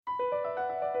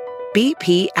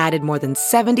BP added more than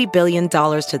 $70 billion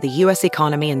to the U.S.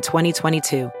 economy in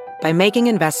 2022 by making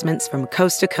investments from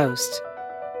coast to coast.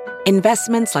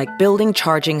 Investments like building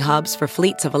charging hubs for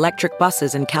fleets of electric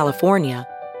buses in California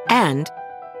and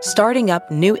starting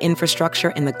up new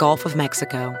infrastructure in the Gulf of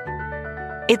Mexico.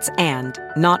 It's and,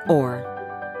 not or.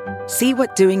 See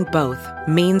what doing both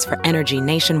means for energy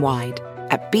nationwide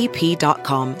at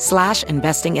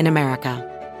bp.com/investing in America.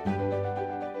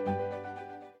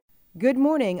 Good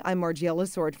morning, I'm Margiela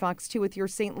Sword, Fox 2 with your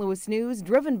St. Louis news,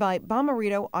 driven by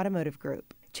Bomarito Automotive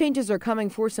Group. Changes are coming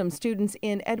for some students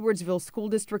in Edwardsville School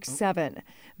District 7.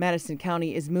 Madison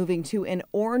County is moving to an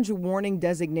orange warning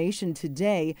designation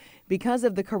today because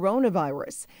of the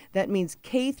coronavirus. That means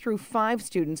K through 5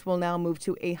 students will now move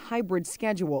to a hybrid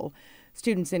schedule.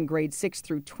 Students in grades 6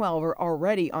 through 12 are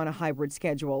already on a hybrid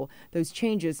schedule. Those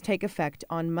changes take effect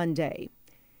on Monday.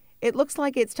 It looks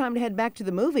like it's time to head back to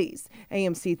the movies.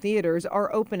 AMC theaters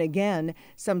are open again.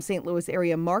 Some St. Louis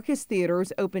area Marcus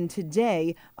theaters open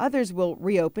today. Others will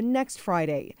reopen next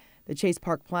Friday. The Chase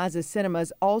Park Plaza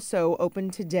cinemas also open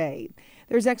today.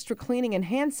 There's extra cleaning and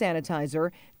hand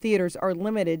sanitizer. Theaters are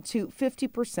limited to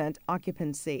 50%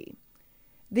 occupancy.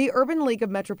 The Urban League of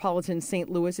Metropolitan St.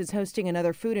 Louis is hosting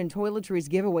another food and toiletries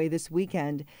giveaway this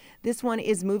weekend. This one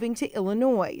is moving to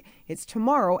Illinois. It's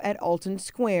tomorrow at Alton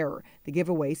Square. The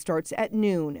giveaway starts at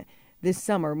noon. This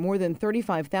summer, more than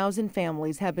 35,000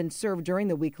 families have been served during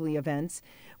the weekly events,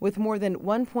 with more than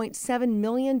 $1.7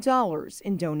 million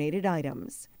in donated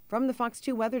items. From the Fox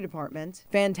 2 Weather Department,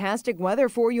 fantastic weather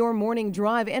for your morning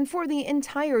drive and for the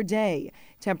entire day.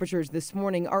 Temperatures this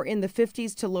morning are in the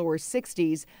 50s to lower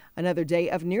 60s. Another day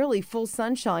of nearly full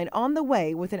sunshine on the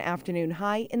way with an afternoon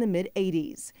high in the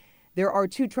mid-80s. There are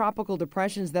 2 tropical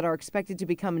depressions that are expected to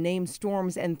become named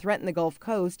storms and threaten the Gulf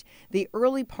Coast the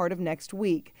early part of next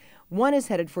week. One is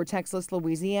headed for Texas,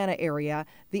 Louisiana area.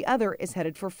 The other is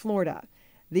headed for Florida.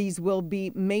 These will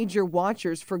be major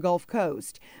watchers for Gulf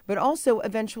Coast, but also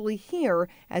eventually here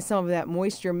as some of that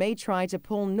moisture may try to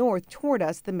pull north toward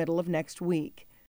us the middle of next week.